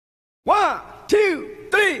One, two,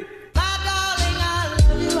 three.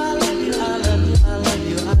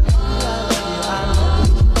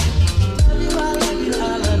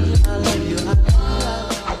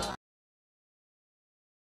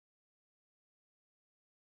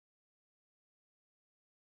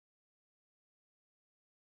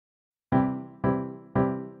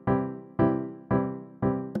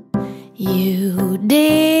 You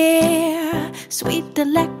dear, sweet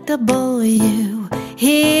delectable you,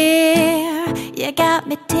 here you got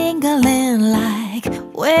me tingling like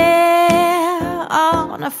we're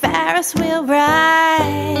on a Ferris wheel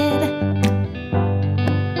ride.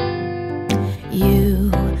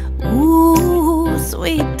 You, ooh,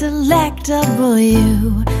 sweet delectable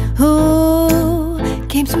you, who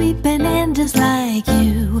came sweeping in just like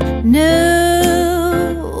you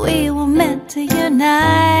knew we were meant to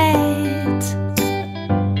unite.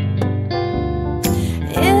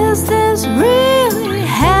 Is this really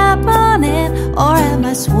happening, or am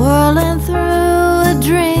I swirling through a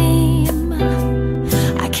dream?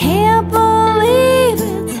 I can't believe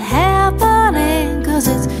it's happening, 'cause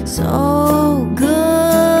it's so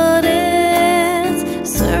good,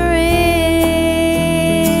 it's surreal.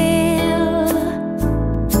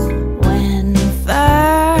 When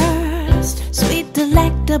first sweet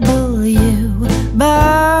delectable you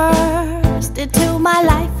burst into my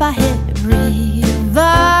life, I hit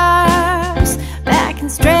reverse, backing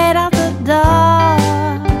straight out the door.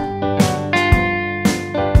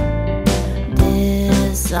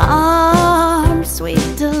 Disarmed,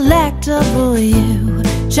 sweet delectable you,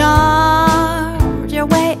 charmed your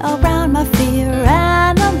way around my fear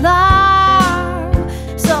and alarm,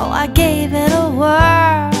 so I gave it a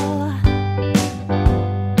whirl.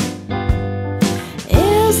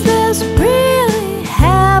 Is this really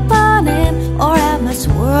happening, or am I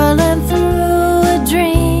swirling through a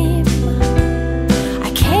dream? I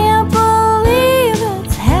can't believe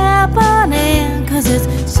it's happening, 'cause it's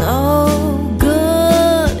so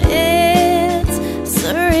good, it's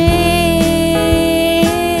surreal.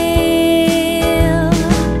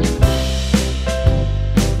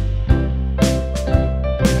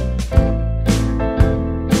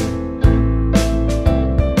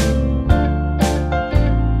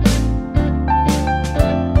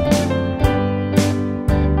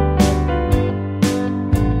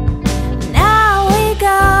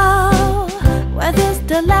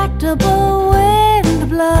 Delectable wind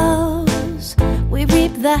blows, we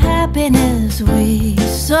reap the happiness we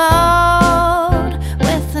sowed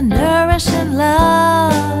with the nourishing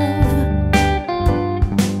love.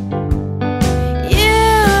 You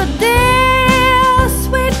dear,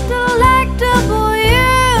 sweet delectable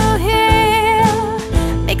you here,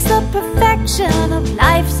 makes the perfection of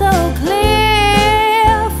life so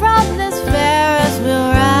clear from this Ferris wheel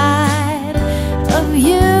ride of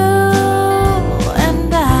you.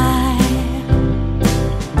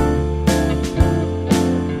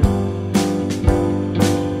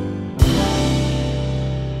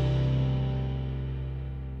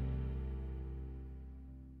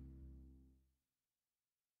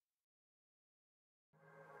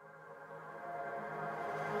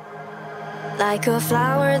 Like a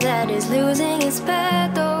flower that is losing its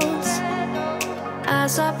petals, I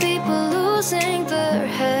saw people losing their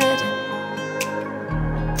head.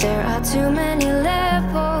 There are too many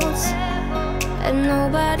levels, and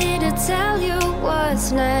nobody to tell you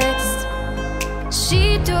what's next.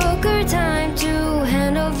 She took her time to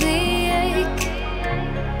handle the ache,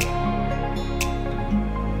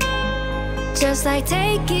 just like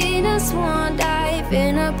taking a swan dive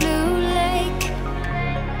in a blue lake.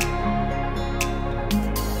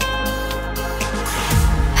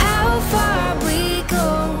 How far we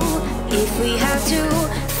go if we have to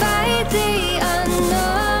fight the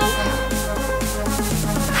unknown?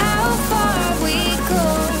 How far we go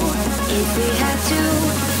if we have to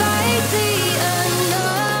fight the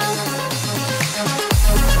unknown?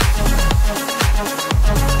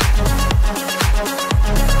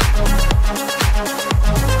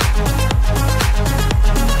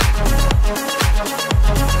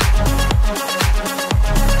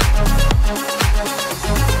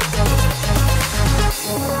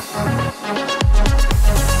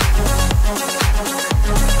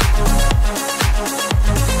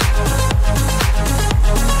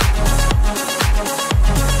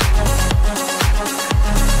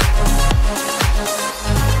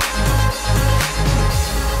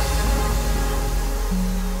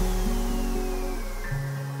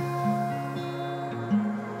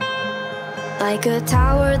 Like a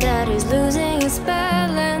tower that is losing its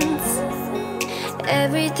balance,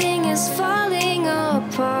 everything is falling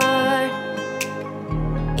apart.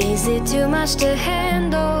 Is it too much to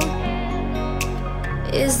handle?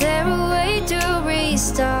 Is there a way to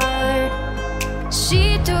restart?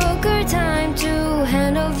 She took her time to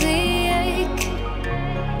handle the ache,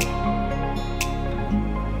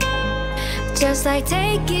 just like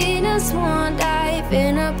taking a swan dive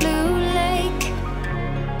in a blue lake.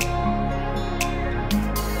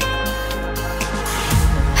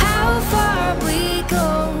 How far we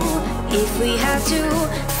go if we have to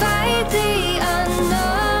fight the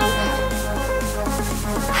unknown?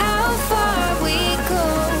 How far we go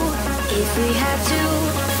if we have to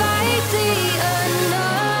fight the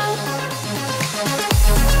unknown?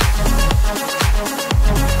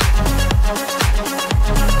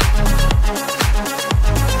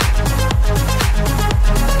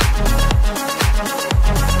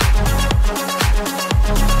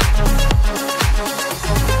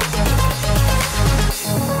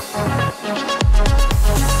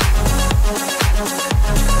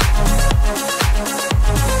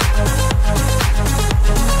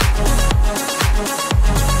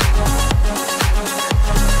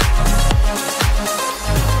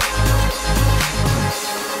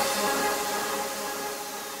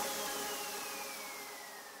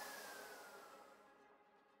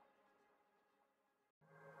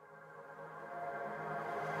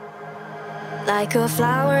 Like a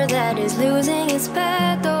flower that is losing its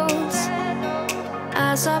petals,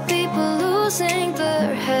 I saw people losing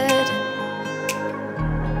their head.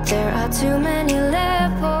 There are too many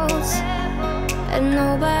levels, and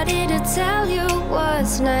nobody to tell you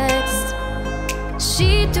what's next.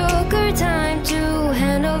 She took her time to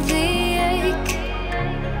handle the ache,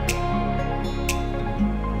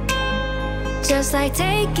 just like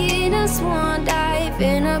taking a swan dive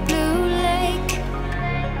in a blue lake.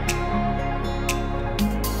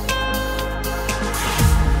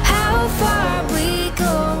 How far we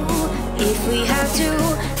go if we have to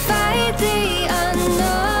fight the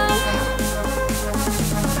unknown?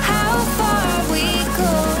 How far we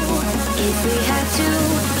go if we have to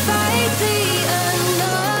fight the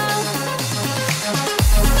unknown?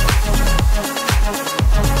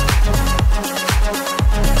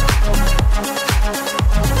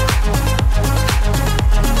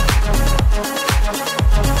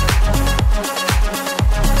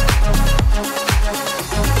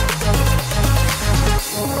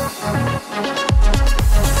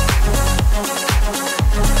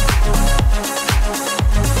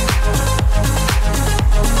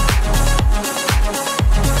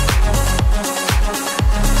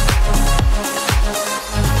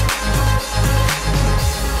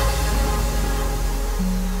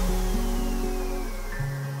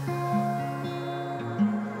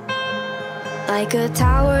 Like a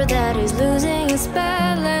tower that is losing its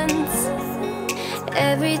balance,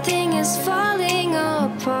 everything is falling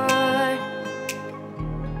apart.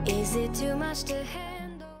 Is it too much to handle?